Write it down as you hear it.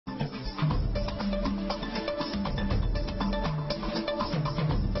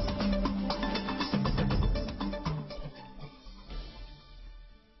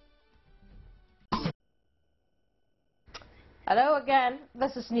Hello again,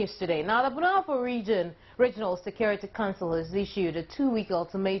 this is News Today. Now, the Bunafo Regional Security Council has issued a 2-week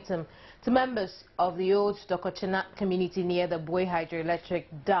ultimatum to members of the old Dokochina community near the Boy Hydroelectric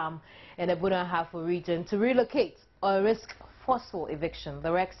Dam in the Bunafo region to relocate or risk forceful eviction. The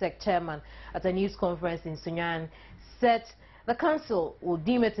RECSEC chairman at a news conference in Sunyani said the council will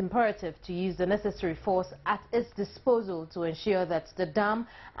deem it imperative to use the necessary force at its disposal to ensure that the dam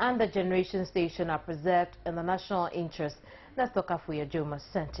and the generation station are preserved in the national interest. Nestor Kafuya Joma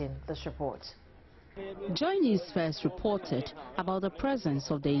sent in this report. Joynews first reported about the presence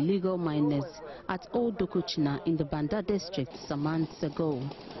of the illegal miners at Old Dokochina in the Banda district some months ago.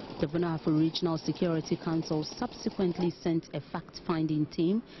 The Bunafo Regional Security Council subsequently sent a fact-finding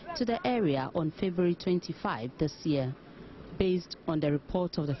team to the area on February 25 this year. Based on the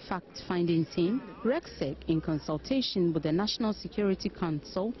report of the fact-finding team, RECSEC, in consultation with the National Security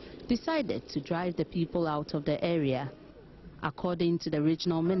Council, decided to drive the people out of the area. According to the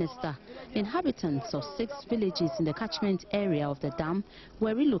regional minister, inhabitants of 6 villages in the catchment area of the dam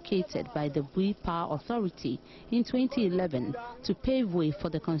were relocated by the Bui Power Authority in 2011 to pave way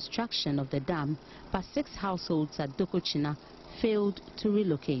for the construction of the dam, but 6 households at Dokochina failed to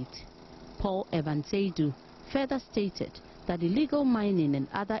relocate. Paul Evansedu further stated that illegal mining and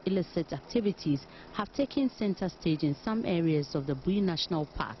other illicit activities have taken center stage in some areas of the Bui National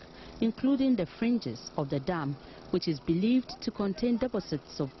Park, including the fringes of the dam, which is believed to contain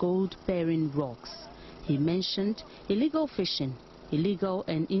deposits of gold-bearing rocks. He mentioned illegal fishing, illegal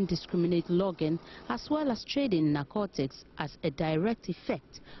and indiscriminate logging, as well as trading in narcotics as a direct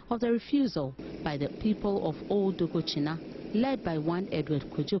effect of the refusal by the people of Old Dokochina, led by one Edward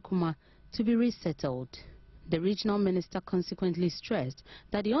Kojokuma, to be resettled. The regional minister consequently stressed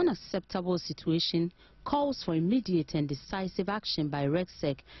that the unacceptable situation calls for immediate and decisive action by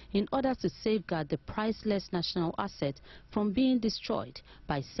RECSEC in order to safeguard the priceless national asset from being destroyed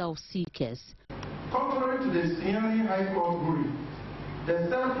by self-seekers. Contrary to the Sunyani High Court ruling, the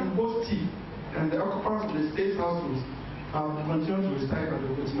self-imposed tea and the occupants of the state households have continued to reside at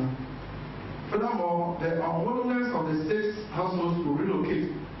Dokochina. Furthermore, the unwillingness of the state households to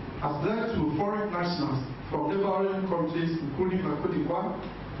relocate has led to foreign nationals from neighboring countries including Cote d'Ivoire,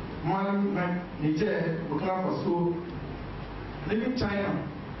 Mali, Niger, Burkina Faso, leaving China,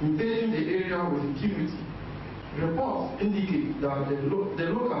 invading the area with impunity. Reports indicate that the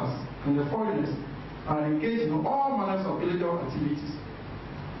locals and the foreigners are engaged in all manners of illegal activities,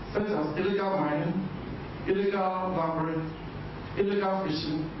 such as illegal mining, illegal laboring, illegal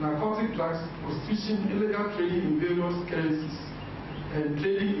fishing, narcotic drugs, prostitution, illegal trading in various currencies, and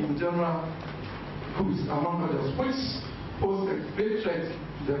trading in general goods, among others, which pose a great threat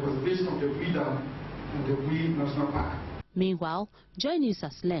to the preservation of the Bui Dam and the Bui National Park. Meanwhile, Joynews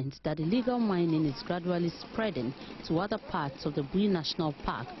has learned that illegal mining is gradually spreading to other parts of the Bui National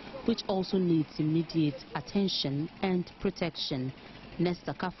Park, which also needs immediate attention and protection.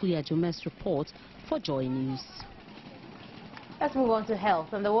 Nestor Kafuya Joma's report for Joynews. Let's move on to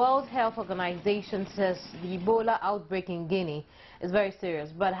health. And the World Health Organization says the Ebola outbreak in Guinea is very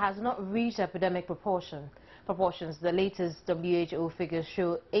serious, but has not reached epidemic proportions. The latest WHO figures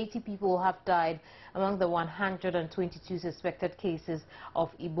show 80 people have died among the 122 suspected cases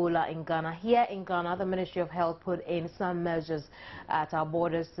of Ebola in Ghana. Here in Ghana, the Ministry of Health put in some measures at our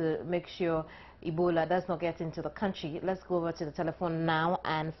borders to make sure Ebola does not get into the country. Let's go over to the telephone now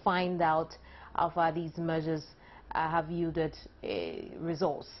and find out how far these measures have yielded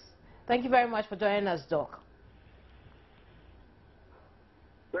results. Thank you very much for joining us, Doc.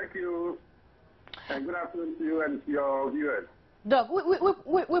 Thank you, and good afternoon to you and to your viewers. Doc,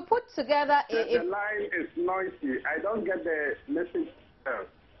 we put together the line is noisy. I don't get the message.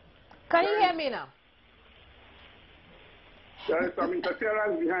 Can you hear me now? There is some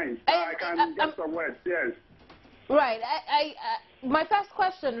interference behind. I can get some words, yes. Right. My first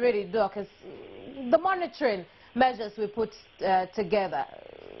question really, Doc, is the monitoring measures we put together.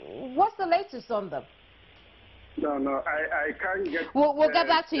 What's the latest on them? No, I can't get... We'll get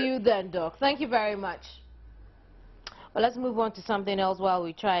back to you then, Doc. Thank you very much. Well, let's move on to something else while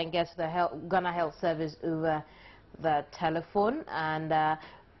we try and get to the Ghana Health Service over the telephone. And,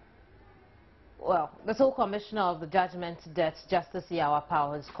 well, the sole commissioner of the Judgment Debt, Justice Yawa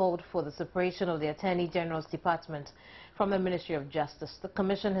Power, has called for the separation of the Attorney General's Department from the Ministry of Justice. The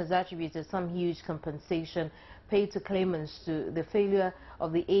Commission has attributed some huge compensation paid to claimants to the failure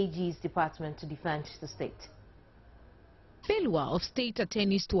of the AG's department to defend the state. Failure of state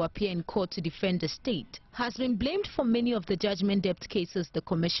attorneys to appear in court to defend the state has been blamed for many of the judgment debt cases the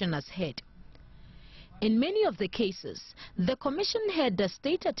Commission has heard. In many of the cases, the Commission heard the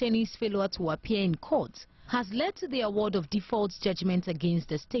state attorney's failure to appear in court has led to the award of default judgments against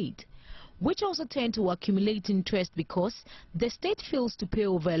the state, which also tend to accumulate interest because the state fails to pay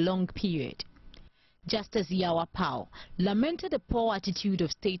over a long period. Justice Yawa Pao lamented the poor attitude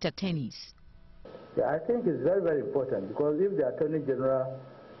of state attorneys. Yeah, I think it's very, very important, because if the Attorney General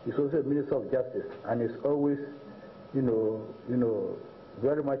is also a Minister of Justice and is always,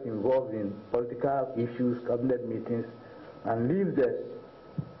 very much involved in political issues, cabinet meetings, and leaves the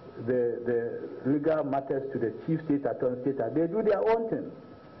legal matters to the chief state attorney, they do their own thing.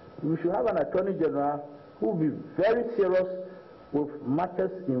 We should have an Attorney General who will be very serious with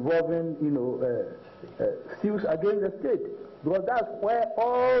matters involving, suits against the state, because that's where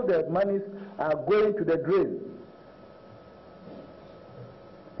all the monies are going to the drain.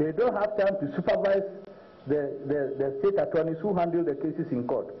 They don't have time to supervise the state attorneys who handle the cases in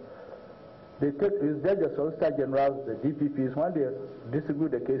court. They take the Solicitor General, the DPPs, when they distribute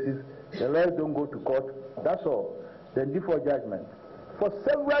the cases, the lawyers don't go to court, that's all. Then default judgment. For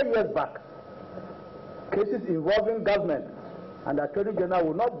several years back, cases involving government and the Attorney General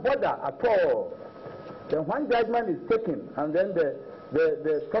will not bother at all. Then when judgment is taken and then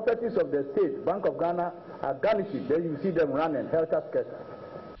the properties of the state, Bank of Ghana, are garnished, then you see them running helter-skelter.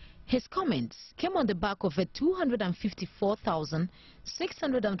 His comments came on the back of a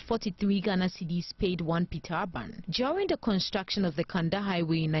 254,643 Ghana cedis paid one Peter Aban during the construction of the Kanda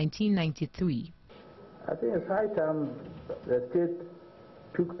Highway in 1993. I think it's high time the state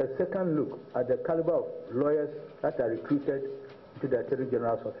took a second look at the caliber of lawyers that are recruited to the Attorney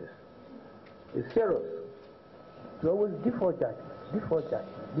General's office. It's serious. It's always default judgment.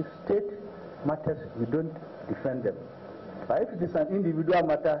 If state matters, we don't defend them. But if it is an individual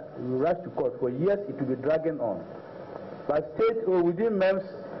matter, we rush to court. For years, it will be dragging on. But state or within MEMS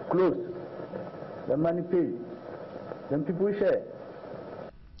closed, the money paid, then people share.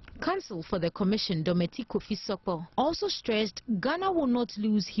 Counsel for the Commission, Dometi Kofi Sokpo, also stressed Ghana will not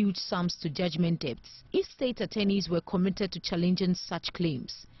lose huge sums to judgment debts if state attorneys were committed to challenging such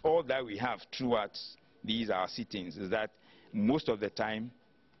claims. All that we have throughout these our sittings is that most of the time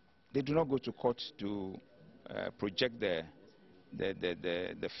they do not go to court to project the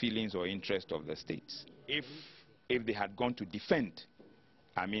feelings or interest of the states. If they had gone to defend,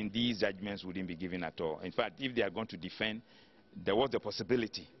 I mean, these judgments wouldn't be given at all. In fact, if they had gone to defend, there was the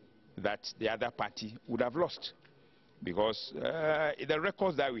possibility that the other party would have lost, because the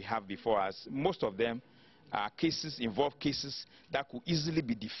records that we have before us, most of them are involve cases that could easily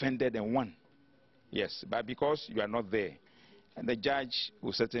be defended and won. Yes, but because you are not there, and the judge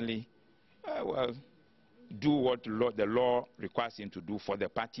will certainly do what the law requires him to do for the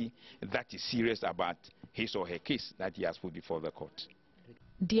party that is serious about his or her case that he has put before the court.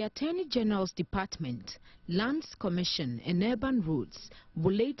 The Attorney General's Department, Lands Commission and Urban Roads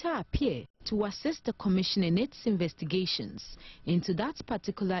will later appear to assist the Commission in its investigations into that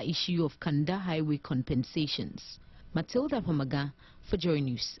particular issue of Kanda Highway compensations. Matilda Pomaga for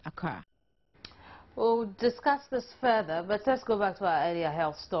Joynews, Accra. We'll discuss this further, but let's go back to our earlier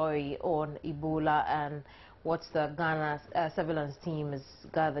health story on Ebola and what the Ghana surveillance team has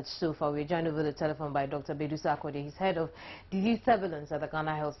gathered so far. We're joined over the telephone by Dr. Bedu Sarkodie. He's head of disease surveillance at the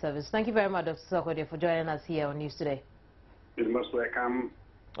Ghana Health Service. Thank you very much, Dr. Sarkodie, for joining us here on News Today. You're most welcome.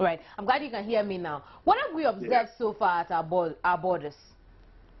 All right. I'm glad you can hear me now. What have we observed so far at our borders?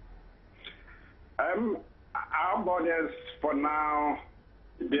 Our borders, for now,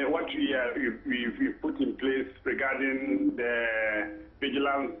 what we put in place regarding the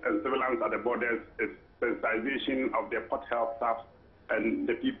vigilance and surveillance at the borders is sensitization of the port health staff and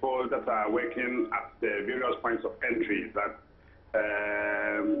the people that are working at the various points of entry, that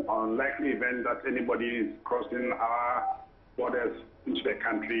on likely event that anybody is crossing our borders into the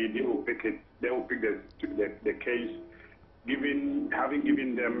country, they will pick the case, having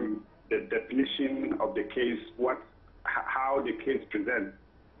given them the definition of the case, how the case presents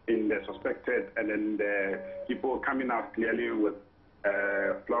in the suspected, and then the people coming out clearly with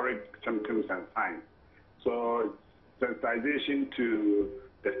florid symptoms and signs. So sensitization to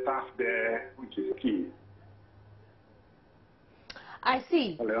the staff there, which is key. I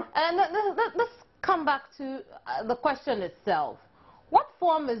see. Hello? And let's come back to the question itself. What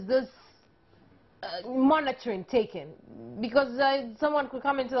form is this monitoring taking? Because someone could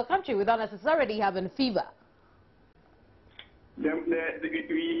come into the country without necessarily having fever.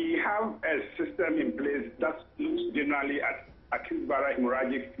 We have a system in place that looks generally at acute viral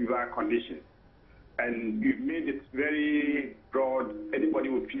hemorrhagic fever conditions. And we've made it very broad. Anybody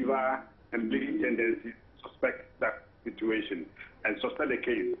with fever and bleeding tendencies suspect that situation and suspect the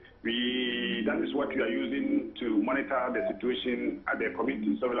case. That is what we are using to monitor the situation at the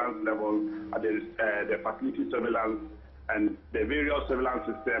community surveillance level, at the facility surveillance, and the various surveillance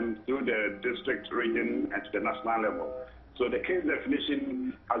systems through the district, region, and to the national level. So the case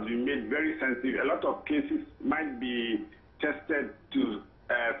definition has been made very sensitive. A lot of cases might be tested to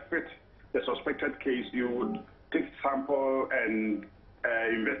fit the suspected case. You would take sample and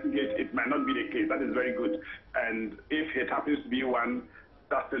investigate. It might not be the case. That is very good. And if it happens to be one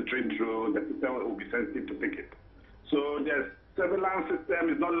that's filtering through, the system will be sensitive to pick it. So the surveillance system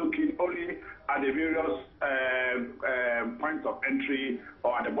is not looking only at the various points of entry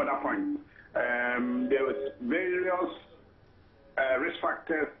or at the border points. There was various risk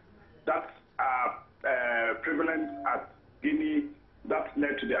factors that are prevalent at Guinea that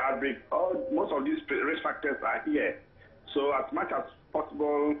led to the outbreak. Most of these risk factors are here. So as much as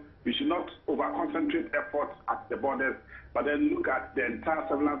possible, we should not over-concentrate efforts at the borders, but then look at the entire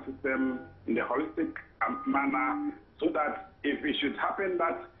surveillance system in a holistic manner, so that if it should happen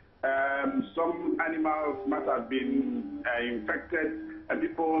that some animals might have been infected and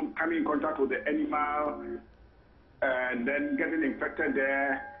people coming in contact with the animal and then getting infected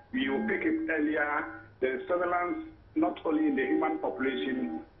there, we will pick it earlier. The surveillance, not only in the human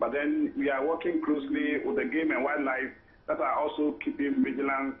population, but then we are working closely with the game and wildlife that are also keeping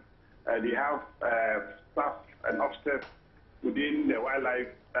vigilance. They have staff and officers within the wildlife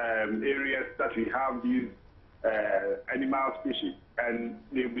areas that we have these animal species, and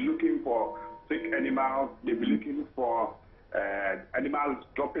they'll be looking for sick animals, they'll be looking for animals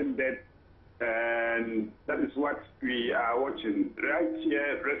dropping dead, and that is what we are watching. Right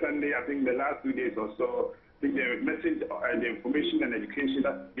here, recently, I think the last 2 days or so, I think the message and the information and education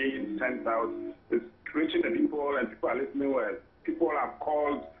that's being sent out is reaching the people, and people are listening well. People have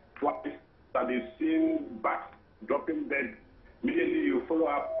called twice that they've seen bats dropping dead. Immediately you follow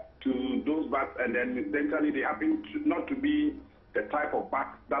up to those bats, and then eventually they happen not to be the type of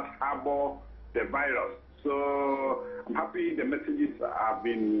bats that harbor the virus. So I'm happy the messages have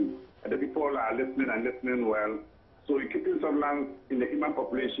been, the people are listening and listening well. So we're keeping surveillance in the human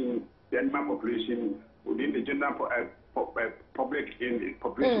population, the animal population, within the general public, in the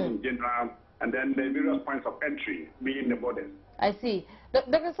population in general, and then the various points of entry being the borders. I see.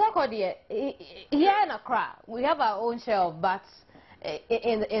 Dr. Sarkodie, here in Accra, we have our own share of bats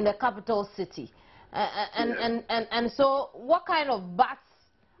in the capital city. And so what kind of bats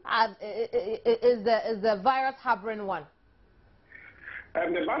is the virus harboring one?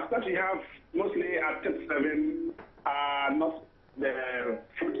 The bats that we have mostly at Type 7 are not the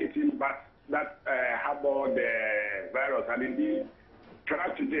fruit-eating bats that harbor the virus. And indeed,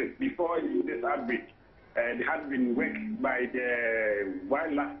 prior to this, before this outbreak, they had been worked by the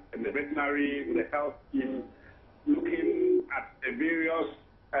wildlife and the veterinary, the health team, looking at the various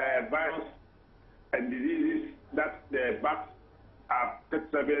virus and diseases that the bats at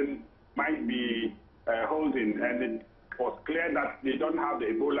Type 7 might be holding. And it was clear that they don't have the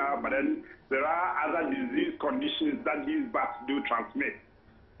Ebola, but then there are other disease conditions that these bats do transmit.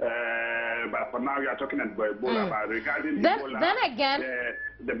 But for now, we are talking about Ebola. But regarding Ebola, then again,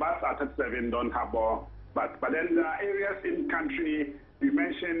 the bats at Type 7 don't harbor. But then there are areas in the country. You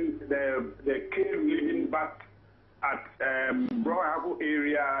mentioned the cave-living bat at Brohago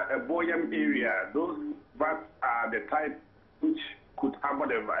area, Boyam area. Those bats are the type which could harbor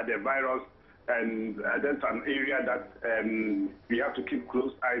the virus, and that's an area that we have to keep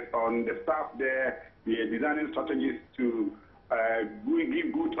close eyes on. The staff there, we are designing strategies to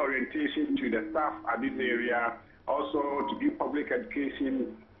give good orientation to the staff at this area, also to give public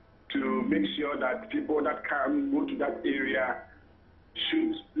education, to make sure that people that can go to that area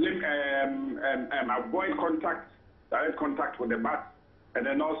should avoid direct contact with the bats, and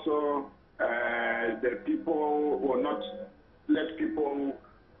then also the people will not let people,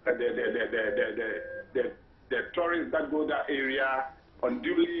 the tourists that go that area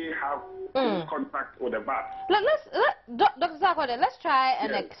unduly have contact with the bats. Dr. Sarkodie, let's try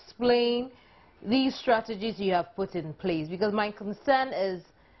and explain these strategies you have put in place, because my concern is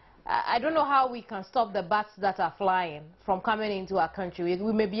I don't know how we can stop the bats that are flying from coming into our country.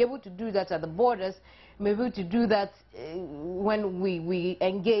 We may be able to do that at the borders. We may be able to do that when we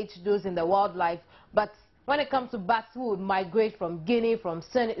engage those in the wildlife. But when it comes to bats who would migrate from Guinea, from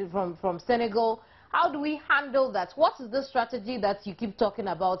Senegal, how do we handle that? What is the strategy that you keep talking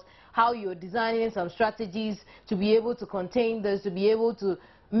about? How you're designing some strategies to be able to contain this, to be able to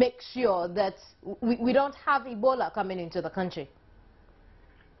make sure that we don't have Ebola coming into the country?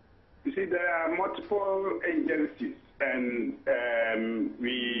 You see, there are multiple agencies, and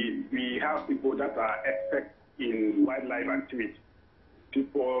we have people that are experts in wildlife activity.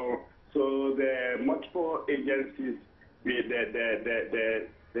 People, so the multiple agencies,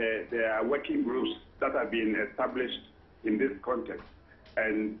 there are working groups that have been established in this context.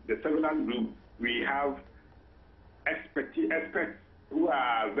 And the surveillance group, we have experts who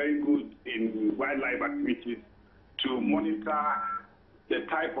are very good in wildlife activities to monitor the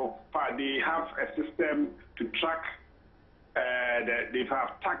type of, they have a system to track, they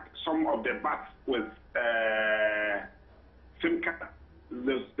have tagged some of the bats with SIM card.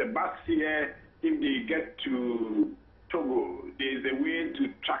 The bats here, if they get to Togo, there is a way to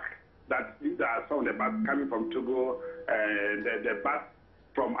track that these are some of the bats coming from Togo, the bats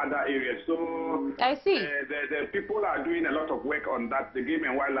from other areas. So I see. The people are doing a lot of work on that. The Game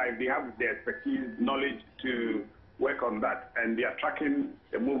and Wildlife, they have the expertise, knowledge to work on that, and they are tracking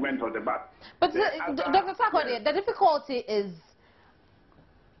the movement of the bats. But Dr. Sarkodie, the difficulty is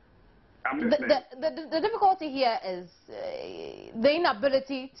the difficulty here is the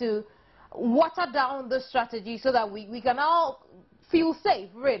inability to water down the strategy so that we can all feel safe,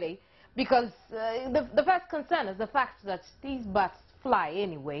 really, because the first concern is the fact that these bats fly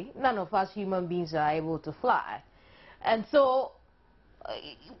anyway. None of us human beings are able to fly, and so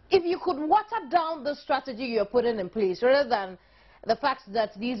if you could water down the strategy you're putting in place rather than the fact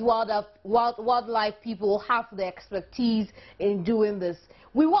that these wildlife people have the expertise in doing this.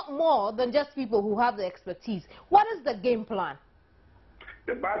 We want more than just people who have the expertise. What is the game plan?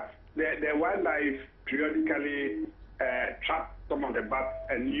 The bats, the wildlife periodically trap some of the bats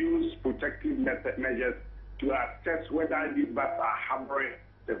and use protective measures to assess whether these bats are harboring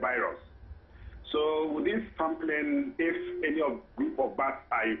the virus. So with this sampling, if any group of bats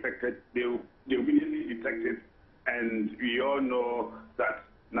are infected, they immediately detect it. And we all know that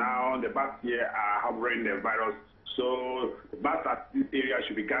now the bats here are harboring the virus. So the bats at this area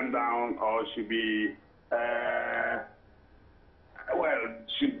should be gunned down or should be,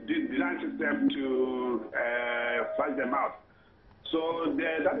 should design system to flush them out. So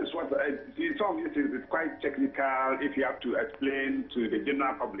that is what, some of these things is quite technical if you have to explain to the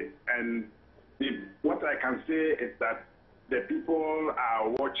general public. And what I can say is that the people are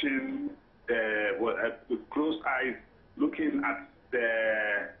watching with close eyes, looking at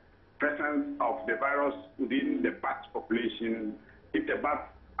the presence of the virus within the bat population. If the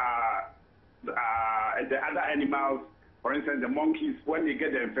bats are the other animals, for instance, the monkeys, when they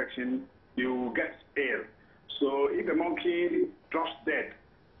get the infection, you get ill. So if the monkey drops dead,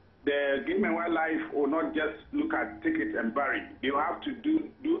 the Game and Wildlife will not just take it and bury. You have to do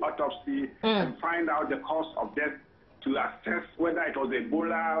autopsy and find out the cause of death to assess whether it was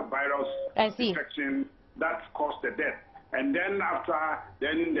Ebola virus infection that caused the death. And then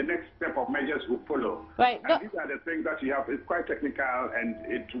then the next step of measures will follow. Right. And these are the things that you have. It's quite technical, and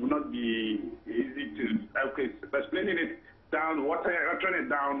it will not be easy to explaining it down, watering it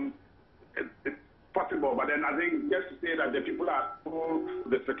down, it's possible. But then I think just to say that the people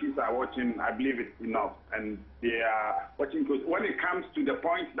the securities are watching, I believe it's enough. And they are watching close. When it comes to the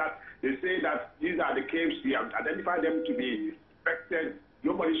point that they say that these are the caves, we have identified them to be infected,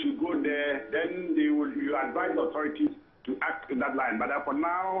 nobody should go there, then you advise the authorities to act in that line. But for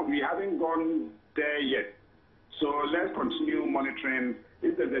now, we haven't gone there yet. So let's continue monitoring.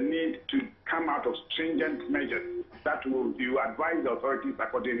 If there's a need to come out of stringent measures, that will you advise the authorities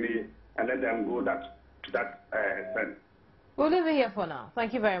accordingly and let them go to that extent. We'll leave it here for now.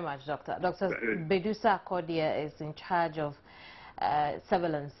 Thank you very much, Doctor. Dr. Bedusa Kodia is in charge of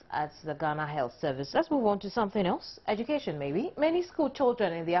surveillance at the Ghana Health Service. Let's move on to something else. Education, maybe. Many school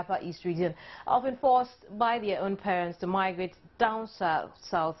children in the Upper East region are often forced by their own parents to migrate down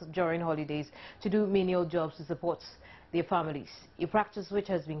south during holidays to do menial jobs to support their families, a practice which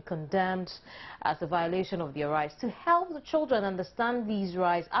has been condemned as a violation of their rights. To help the children understand these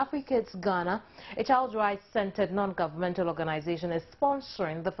rights, AfriKids Ghana, a child rights-centered non-governmental organization, is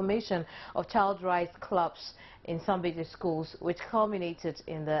sponsoring the formation of child rights clubs in some British schools, which culminated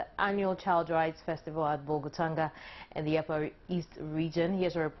in the annual Child Rights Festival at Bolgatanga in the Upper East region.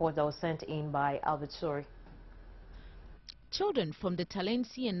 Here's a report that was sent in by Albert Sori. Children from the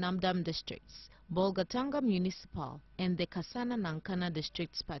Talensi and Namdam districts, Bolgatanga Municipal and the Kasana Nankana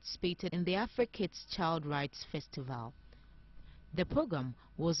districts participated in the AfriKids Child Rights Festival. The program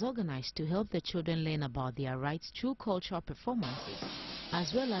was organized to help the children learn about their rights through cultural performances,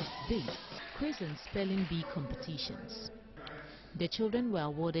 as well as big quiz and spelling bee competitions. The children were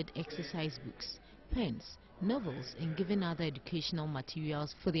awarded exercise books, pens, novels, and given other educational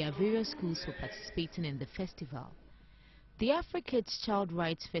materials for their various schools for participating in the festival. The AfriKids Child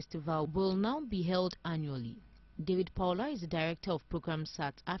Rights Festival will now be held annually. David Paula is the Director of Programs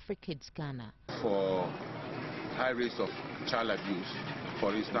at AfriKids Ghana. For high rates of child abuse. For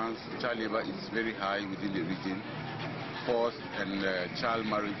instance, child labor is very high within the region. Forced and child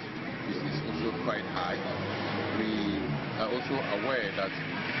marriage is also quite high. We are also aware that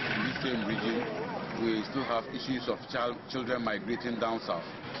in this same region, we still have issues of children migrating down south,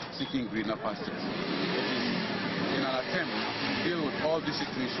 seeking greener pastures. It is in an attempt to deal with all these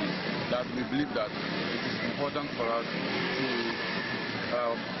situations that we believe that it is important for us to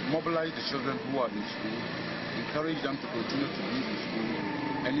mobilize the children who are in school, encourage them to continue to be in school,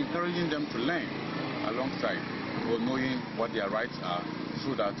 and encouraging them to learn alongside, or knowing what their rights are,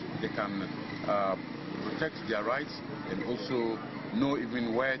 so that they can protect their rights and also know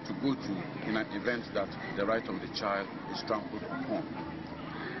even where to go to in an event that the right of the child is trampled upon.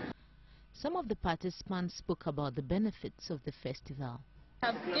 Some of the participants spoke about the benefits of the festival.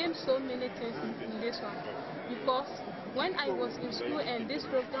 I've gained so many things in this one, because when I was in school and this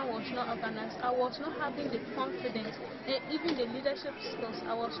program was not organized, I was not having the confidence and even the leadership skills,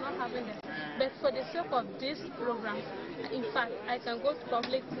 I was not having them. But for the sake of this program, in fact, I can go to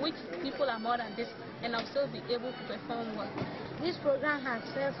public with people are more than this and I'll still be able to perform well. This program has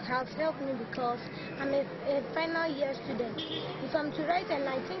helped me because I'm a final year student. If I'm to write and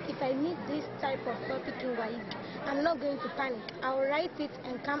I think if I need this type of topic in WAEC, I'm not going to panic. I'll write it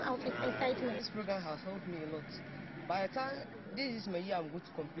and come out with excitement. This program has helped me a lot. By the time this is my year, I'm going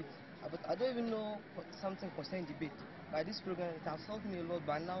to complete. But I don't even know something concerning debate. By this program, it has helped me a lot.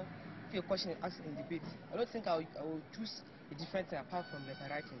 By now, if your question is asked in debate, I don't think I will choose a different thing apart from letter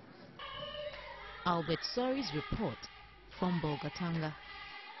writing. Albert Sori's report from Bolgatanga.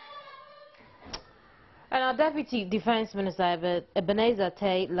 And our Deputy Defense Minister Ebenezer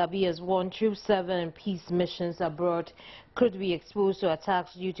Labi has warned troops serving in peace missions abroad could be exposed to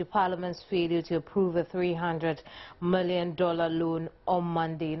attacks due to Parliament's failure to approve a $300 million loan on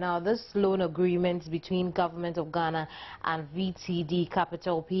Monday. Now, this loan agreement between Government of Ghana and VTD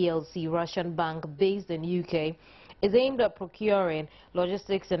Capital PLC, Russian bank based in UK, is aimed at procuring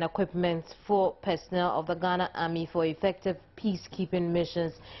logistics and equipment for personnel of the Ghana Army for effective peacekeeping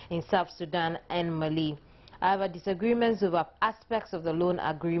missions in South Sudan and Mali. However, disagreements over aspects of the loan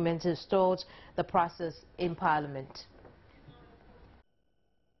agreement have stalled the process in Parliament.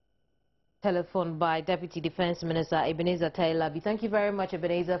 Telephone by Deputy Defense Minister Ebenezer Labi. Thank you very much,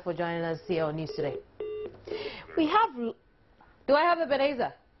 Ebenezer, for joining us here on News Today. We have... Do I have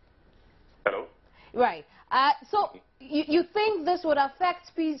Ebenezer? Hello? Right. So, you think this would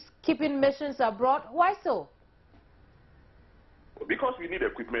affect peacekeeping missions abroad? Why so? Because we need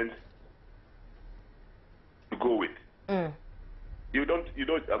equipment to go with. You don't,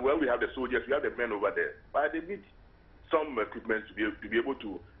 well, we have the soldiers, we have the men over there, but they need some equipment to be able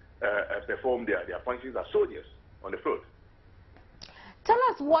to perform their functions as soldiers on the field. Tell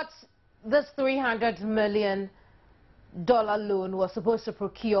us what this $300 million loan was supposed to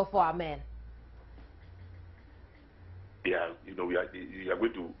procure for our men. Yeah, we are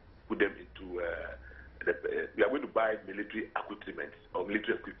going to put them into we are going to buy military accoutrements or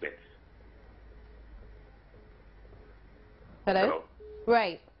military equipment. Hello?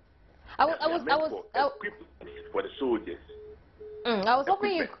 Right. I was for the soldiers. I was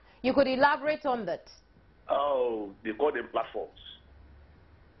hoping you could elaborate on that. Oh, they call them platforms,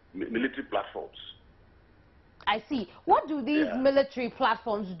 military platforms. I see. What do these military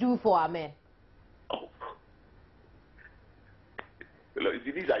platforms do for our men? Oh.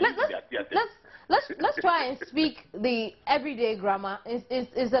 These are let's try and speak the everyday grammar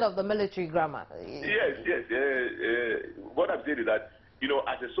instead of the military grammar. Yes. What I'm saying is that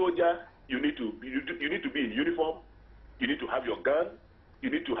as a soldier, you need to be in uniform. You need to have your gun. You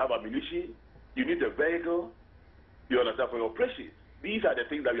need to have ammunition. You need a vehicle. You understand, for your operations. These are the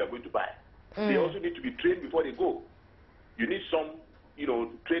things that we are going to buy. They also need to be trained before they go. You need some,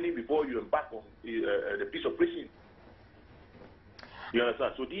 training before you embark on the peace operation. You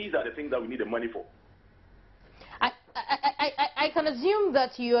understand? So these are the things that we need the money for. I can assume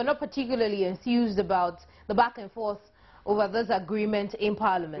that you are not particularly enthused about the back and forth over this agreement in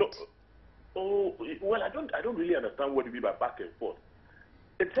Parliament. No. Oh, well, I don't really understand what you mean by back and forth.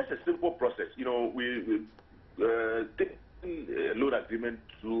 It's just a simple process. We taking a loan agreement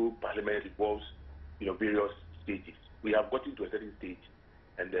through Parliament involves, various stages. We have gotten to a certain stage,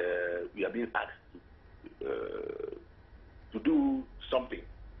 and we are being asked to do something.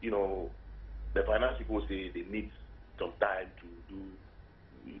 The finance people say they need some time to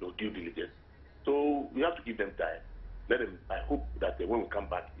do, due diligence. So we have to give them time. I hope that when we come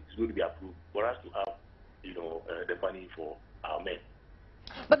back, it's going to be approved for us to have, the money for our men.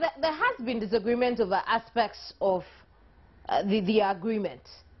 But there has been disagreement over aspects of the agreement,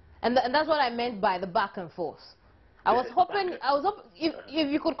 and that's what I meant by the back and forth. I was hoping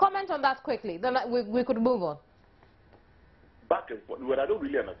if you could comment on that quickly, then we could move on. Back and forth. Well, I don't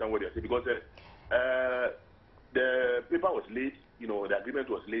really understand what you're saying because the paper was late. You know, the agreement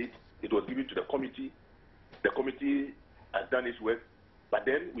was late. It was given to the committee. The committee has done its work, but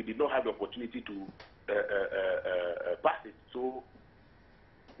then we did not have the opportunity to pass it. So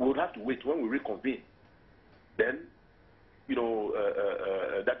we would have to wait when we reconvene. Then, you know,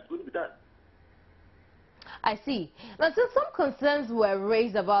 that's going to be done. I see. Now, so some concerns were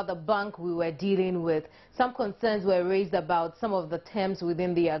raised about the bank we were dealing with. Some concerns were raised about some of the terms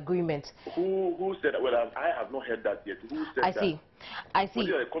within the agreement. Who said that? Well, I have not heard that yet. Who said that? I see. Was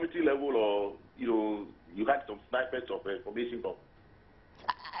it at a committee level, or you know, you had some snippets of information from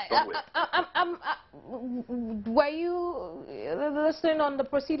somewhere? Were you listening on the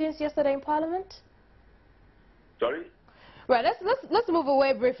proceedings yesterday in Parliament? Sorry. Right, let's move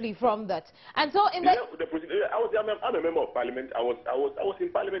away briefly from that. And so in I'm a member of Parliament. I was in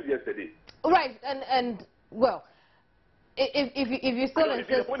Parliament yesterday. Right, and well, if you still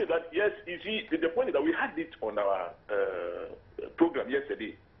insist. The point is that yes, you see, the point is that we had it on our program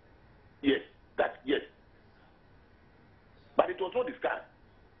yesterday. Yes, yes, but it was not discussed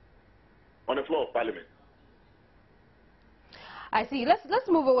on the floor of Parliament. I see. Let's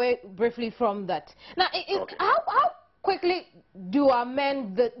move away briefly from that. Now, okay. How quickly do our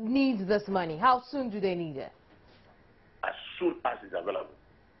men need this money? How soon do they need it? As soon as it's available.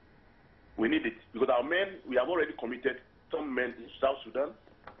 We need it because our men, we have already committed some men in South Sudan.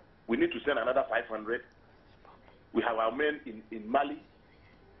 We need to send another 500. We have our men in Mali.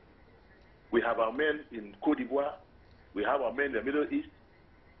 We have our men in Cote d'Ivoire. We have our men in the Middle East.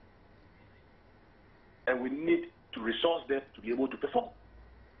 And we need to resource them to be able to perform.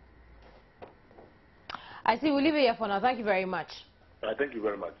 I see. We'll leave it here for now. Thank you very much. Thank you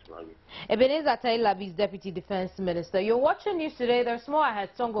very much. Ebenezer Atani Delali, Deputy Defense Minister. You're watching News Today. There's more ahead.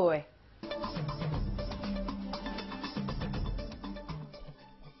 Don't go away.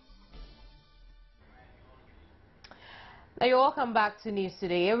 Now, you're welcome back to News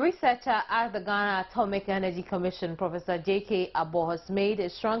Today. A researcher at the Ghana Atomic Energy Commission, Professor J.K. Abo, has made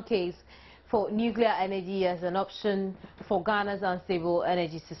a strong case for nuclear energy as an option for Ghana's unstable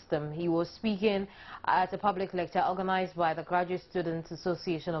energy system. He was speaking at a public lecture organized by the Graduate Students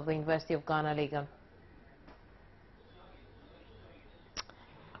Association of the University of Ghana, Legon.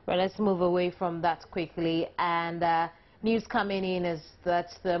 Well, let's move away from that quickly. And news coming in is that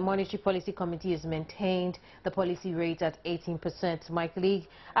the Monetary Policy Committee has maintained the policy rate at 18%. My colleague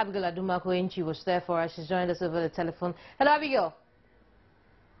Abigail Aduma-Koenchi was there for us. She's joined us over the telephone. Hello, Abigail.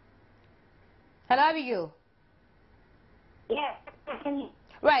 Hello, Abigail. Yes.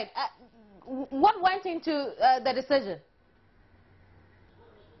 Right. What went into the decision?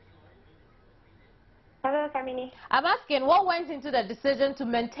 Hello, Kamini. I'm asking what went into the decision to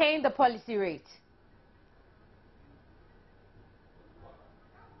maintain the policy rate?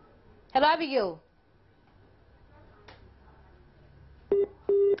 Hello, Abigail.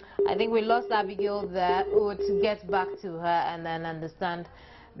 I think we lost Abigail there. We would get back to her and then understand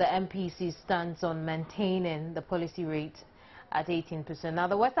the MPC's stance on maintaining the policy rate at 18%. Now,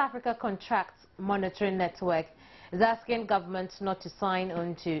 the West Africa Contracts Monitoring Network is asking governments not to sign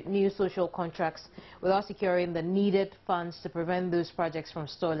on to new social contracts without securing the needed funds to prevent those projects from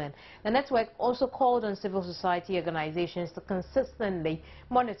stalling. The network also called on civil society organizations to consistently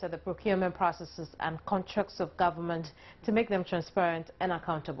monitor the procurement processes and contracts of government to make them transparent and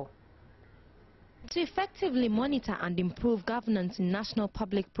accountable. To effectively monitor and improve governance in national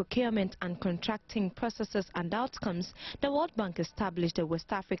public procurement and contracting processes and outcomes, the World Bank established the West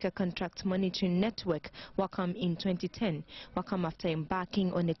Africa Contract Monitoring Network, WACOM, in 2010. WACOM, after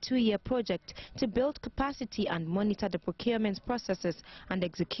embarking on a 2-year project to build capacity and monitor the procurement processes and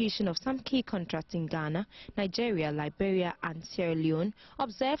execution of some key contracts in Ghana, Nigeria, Liberia and Sierra Leone,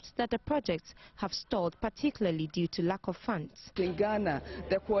 observed that the projects have stalled, particularly due to lack of funds. In Ghana,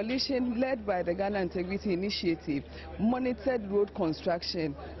 the coalition led by the Ghana Integrity Initiative monitored road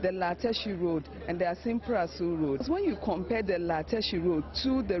construction, the Lateshi Road and the Asin-Prasu Road. When you compare the Lateshi Road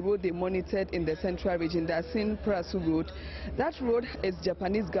to the road they monitored in the central region, the Asin-Prasu Road, that road is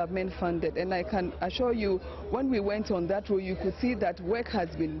Japanese government funded, and I can assure you, when we went on that road, you could see that work has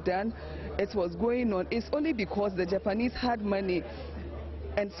been done. It was going on. It's only because the Japanese had money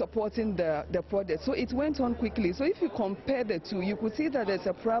and supporting the project. So it went on quickly. So if you compare the two, you could see that there's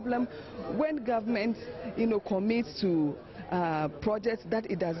a problem when government, commits to projects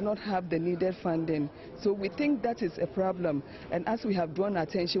that it does not have the needed funding. So we think that is a problem. And as we have drawn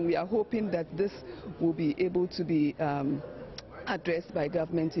attention, we are hoping that this will be able to be addressed by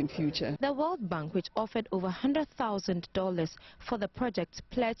government in future. The World Bank, which offered over $100,000 for the project,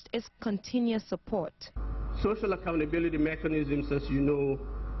 pledged its continuous support. Social accountability mechanisms, as you know,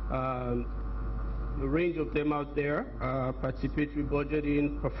 a range of them out there, participatory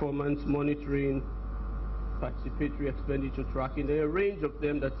budgeting, performance monitoring, participatory expenditure tracking. There are a range of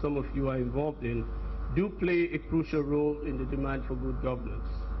them that some of you are involved in, do play a crucial role in the demand for good governance.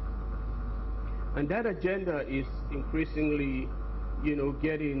 And that agenda is increasingly,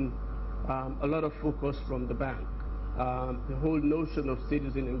 getting a lot of focus from the bank. The whole notion of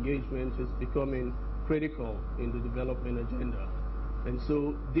citizen engagement is becoming critical in the development agenda. And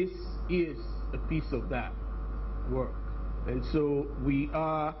so this is a piece of that work. And so we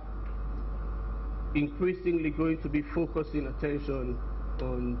are increasingly going to be focusing attention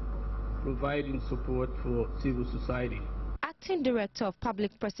on providing support for civil society. Acting Director of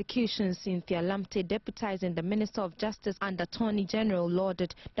Public Prosecutions Cynthia Lamte, deputizing the Minister of Justice and Attorney General,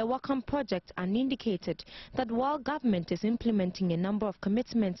 lauded the Wakam project and indicated that while government is implementing a number of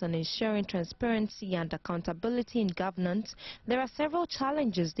commitments on ensuring transparency and accountability in governance, there are several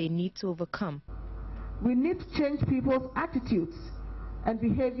challenges they need to overcome. We need to change people's attitudes and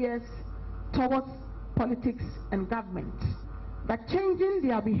behaviors towards politics and government. But changing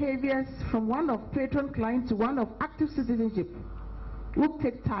their behaviors from one of patron-client to one of active citizenship will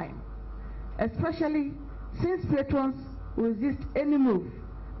take time, especially since patrons resist any move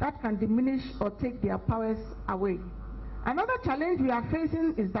that can diminish or take their powers away. Another challenge we are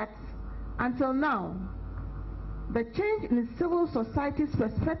facing is that until now, the change in civil society's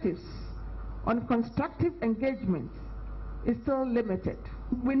perspectives on constructive engagement is still limited.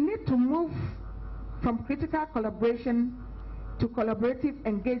 We need to move from critical collaboration to collaborative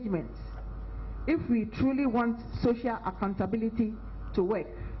engagement if we truly want social accountability to work.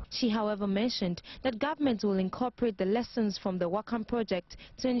 She, however, mentioned that government will incorporate the lessons from the Wakam project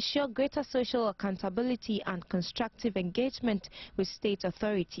to ensure greater social accountability and constructive engagement with state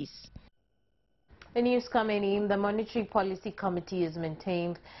authorities. The news coming in, the Monetary Policy Committee has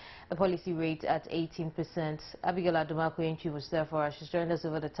maintained the policy rate at 18%. Abigail Adumaku was there for us. She's joined us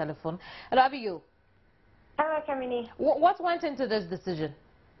over the telephone. Hello, Abigail. Hello, Kamini. What went into this decision?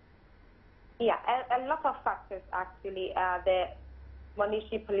 Yeah, a lot of factors actually. The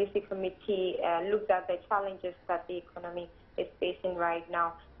Monetary Policy Committee looked at the challenges that the economy is facing right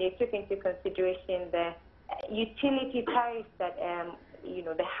now. They took into consideration the utility tariffs that,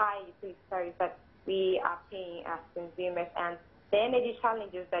 the high utility tariffs that we are paying as consumers and the energy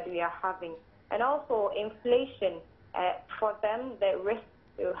challenges that we are having. And also inflation. For them, the risk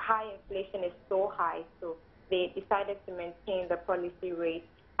of high inflation is so high, so they decided to maintain the policy rate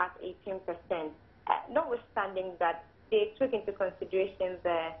at 18%. Notwithstanding that, they took into consideration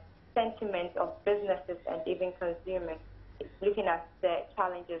the sentiment of businesses and even consumers, looking at the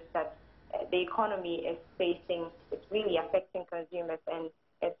challenges that the economy is facing. It's really affecting consumers, and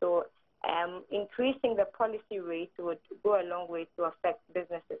so increasing the policy rate would go a long way to affect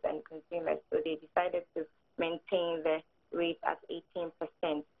businesses and consumers. So they decided to maintain the rate at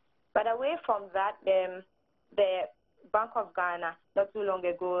 18%. But away from that, the Bank of Ghana not too long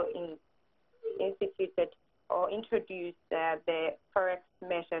ago instituted or introduced the forex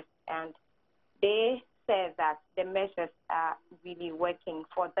measures, and they said that the measures are really working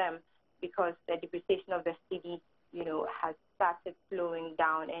for them because the depreciation of the cedi, has started slowing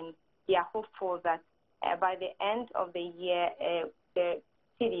down, and they are hopeful that by the end of the year, the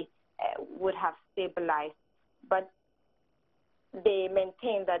cedi would have stabilized. But they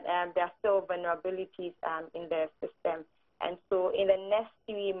maintain that there are still vulnerabilities in the system. And so in the next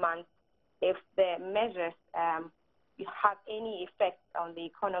 3 months, if the measures have any effect on the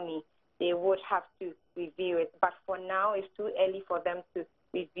economy, they would have to review it. But for now, it's too early for them to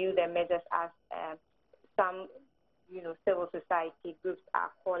review the measures as some civil society groups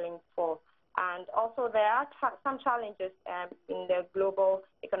are calling for. And also there are some challenges in the global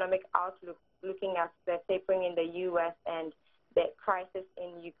economic outlook, looking at the tapering in the U.S. and the crisis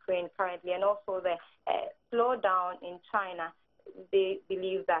in Ukraine currently, and also the slowdown in China. They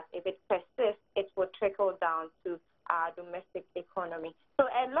believe that if it persists, it will trickle down to our domestic economy. So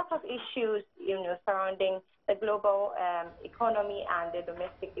a lot of issues, surrounding the global economy and the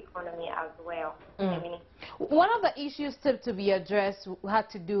domestic economy as well. One of the issues still to be addressed had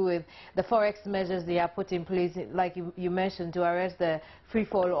to do with the forex measures they are put in place, like you mentioned, to arrest the free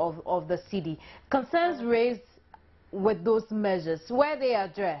fall of the cedi. Concerns raised with those measures, were they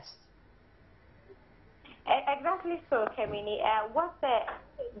addressed? Exactly so, Kemini. What the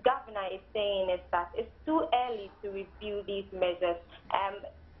governor is saying is that it's too early to review these measures.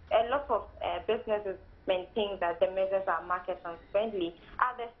 A lot of businesses maintain that the measures are market unfriendly.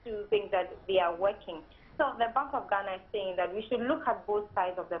 Others too think that they are working. So the Bank of Ghana is saying that we should look at both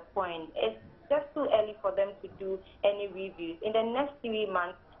sides of the coin. It's just too early for them to do any reviews. In the next 3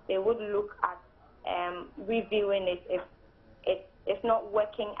 months, they would look at reviewing it if it's not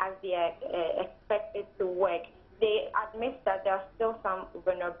working as they expect it to work. They admit that there are still some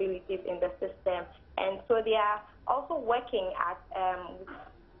vulnerabilities in the system, and so they are also working at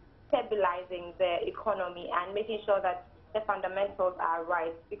stabilizing the economy and making sure that the fundamentals are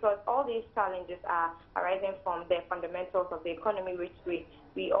right, because all these challenges are arising from the fundamentals of the economy, which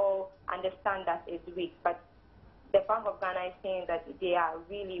we all understand that is weak. But the Bank of Ghana is saying that they are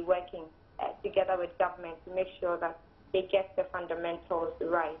really working together with government to make sure that they get the fundamentals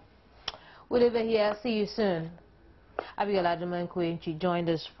right. We'll leave it here. See you soon. Abiola Dumankwe joined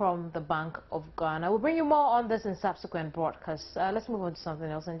us from the Bank of Ghana. We'll bring you more on this in subsequent broadcasts. Let's move on to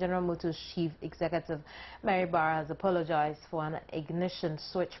something else. And General Motors Chief Executive Mary Barra has apologized for an ignition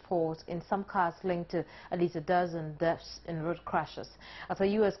switch fault in some cars linked to at least a dozen deaths in road crashes. At a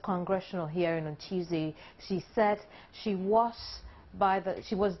U.S. congressional hearing on Tuesday, she said she was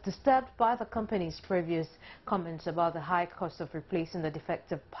disturbed by the company's previous comments about the high cost of replacing the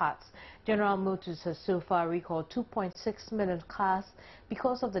defective parts. General Motors has so far recalled 2.6 million cars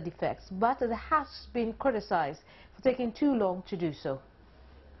because of the defects, but it has been criticized for taking too long to do so.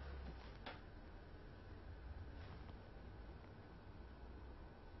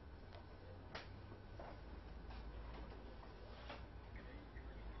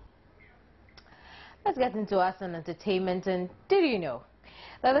 Let's get into arts and entertainment. And did you know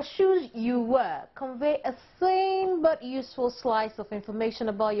that the shoes you wear convey a thin but useful slice of information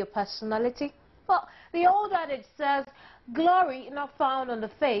about your personality? Well, the old adage says, glory not found on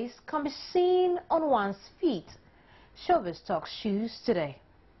the face can be seen on one's feet. Showbiz talks shoes today.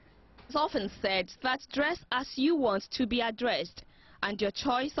 It's often said that dress as you want to be addressed, and your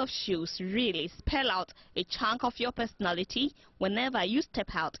choice of shoes really spell out a chunk of your personality whenever you step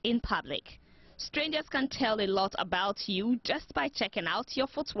out in public. Strangers can tell a lot about you just by checking out your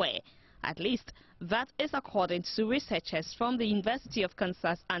footwear. At least, that is according to researchers from the University of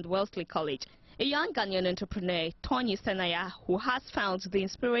Kansas and Wellesley College. A young Ghanaian entrepreneur, Tony Senaya, who has found the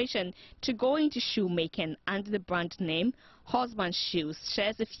inspiration to go into shoemaking and the brand name Husband Shoes,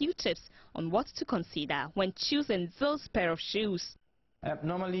 shares a few tips on what to consider when choosing those pair of shoes.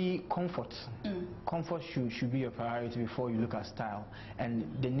 Normally, comfort should be your priority before you look at style, and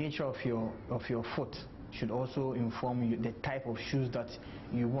the nature of your foot should also inform you the type of shoes that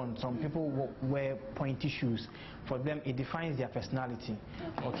you want. Some people wear pointy shoes. For them, it defines their personality.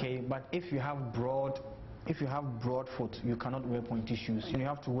 Okay, but if you have broad foot, you cannot wear pointy shoes. You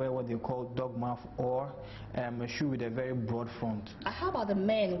have to wear what they call dog mouth, or a shoe with a very broad front. How about the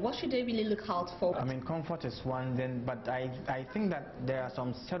men? What should they really look out for? I mean, comfort is one, but I think that there are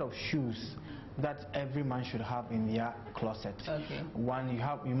some set of shoes that every man should have in their closet. Okay. One,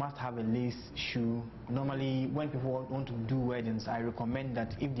 you must have a lace shoe. Normally, when people want to do weddings, I recommend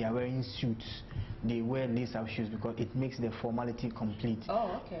that if they are wearing suits, they wear lace-up shoes because it makes the formality complete.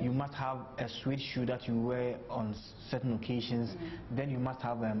 Oh, okay. You must have a suede shoe that you wear on certain occasions. Then you must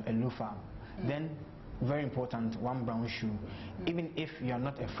have a loafer. Then, very important, one brown shoe. Even if you are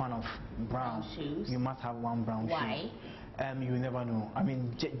not a fan of brown shoes, you must have one brown shoe. Why? You never know. I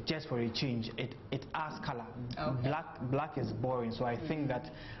mean, just for a change, it adds color. Okay. Black is boring, so I think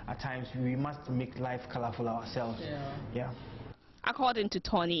that at times we must make life colorful ourselves. Yeah. According to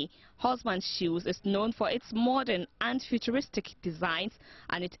Tony, Husband Shoes is known for its modern and futuristic designs,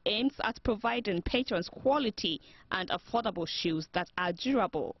 and it aims at providing patrons quality and affordable shoes that are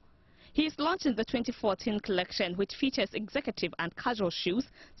durable. He is launching the 2014 collection, which features executive and casual shoes,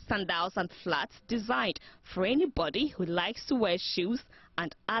 sandals and flats designed for anybody who likes to wear shoes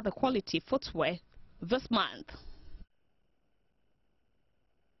and other quality footwear this month.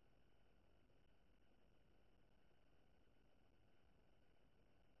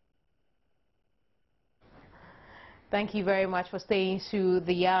 Thank you very much for staying to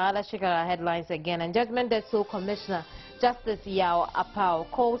the hour. Let's check out our headlines again. And Judgment Day Sole Commissioner Justice Yao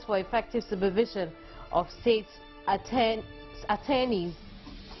Apao calls for effective supervision of state attorneys.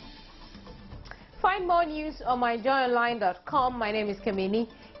 Find more news on myjoyonline.com. My name is Kamini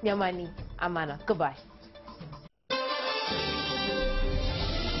Nyamani Amana. Goodbye.